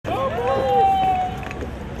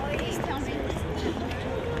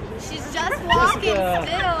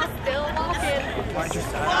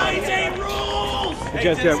Blind date rules!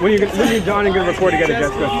 Jessica, when are you and John going to record together,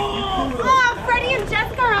 Jessica? Oh, Freddie and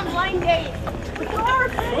Jessica are on blind date. Blind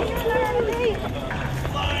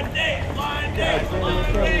date! Blind date!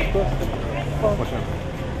 Blind date! What's up?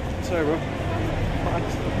 Sorry, bro.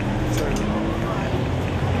 Sorry.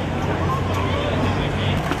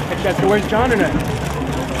 Hey, Jessica, where's John tonight?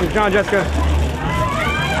 Where's John, Jessica?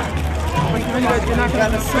 You're not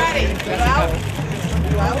going to Ready? You out?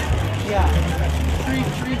 You out? Yeah. Three.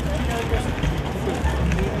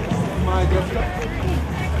 My Jessica.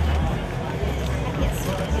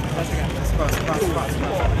 Cross.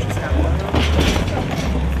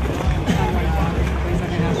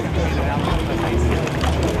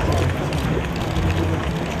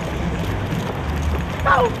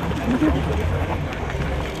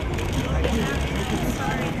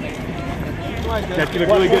 Jessica, you look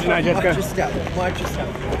really good tonight, Jessica. Watch your step.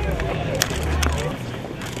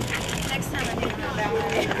 Next time I'm going to go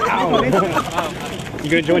Ow. You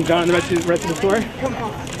going to join John and the rest of the tour? Yeah,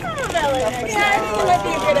 that'd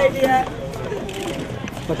be a good idea.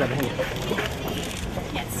 What's that?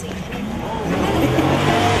 Can't see.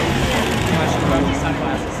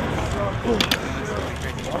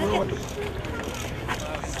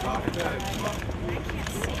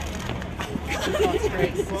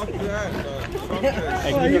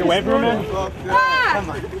 Hey, can you get away from him, man? Come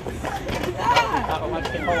on.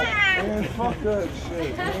 Man, fuck that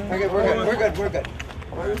shit, man. We're good.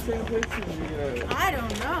 Why are you taking pictures of me? I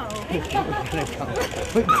don't know.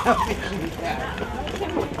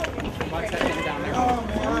 Oh,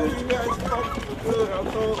 man, you guys fucking good. I'm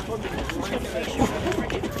so fucking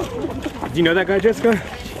Do you know that guy, Jessica?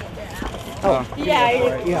 Yeah,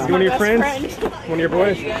 Is he one of your friends? One of your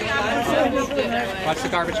boys? Watch the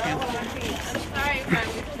garbage can.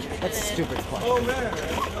 That's a stupid question. Oh, man.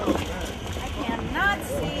 I cannot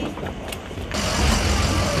see.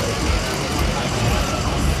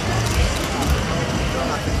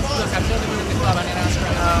 Look, I'm the only one in the club. I need to ask her.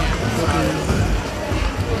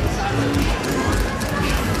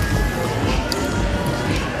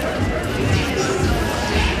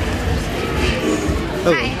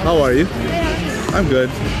 Hello, how are you? I'm good.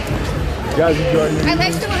 You guys enjoying it? I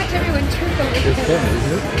like to watch everyone trip over It's fun,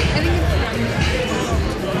 isn't it? I think it's fun.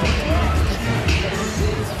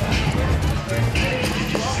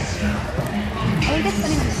 I think it's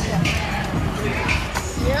funny when it's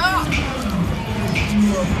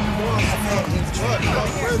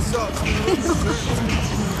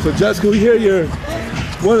So Jessica, we hear you're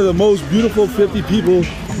one of the most beautiful 50 people,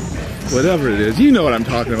 whatever it is. You know what I'm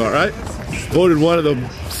talking about, right? Voted one of the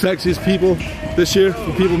sexiest people this year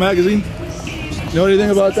for People Magazine. You know anything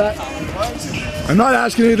about that? I'm not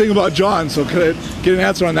asking anything about John, so could I get an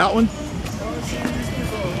answer on that one?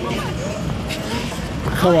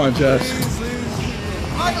 Come on, Jess.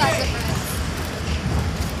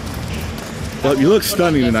 Well, you look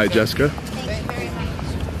stunning tonight, Jessica. Thank you very much.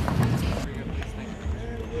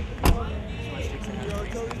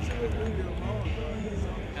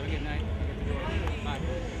 Have a good night. Bye.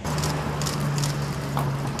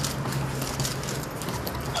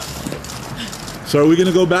 So are we going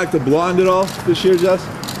to go back to blonde at all this year, Jess?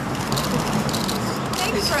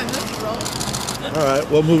 Thanks for a movie role. All right,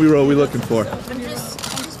 what movie role are we looking for? I'm just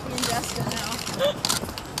being Jessica now.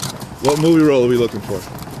 What movie role are we looking for?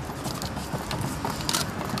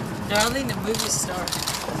 Darling, the movie star.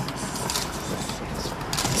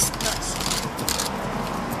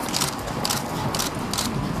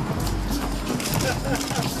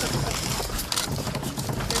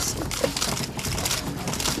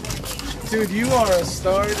 Dude, you are a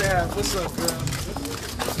star to have. What's up, girl?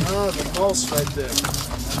 Oh, the boss right there.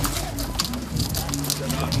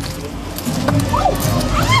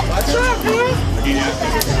 What's up, girl?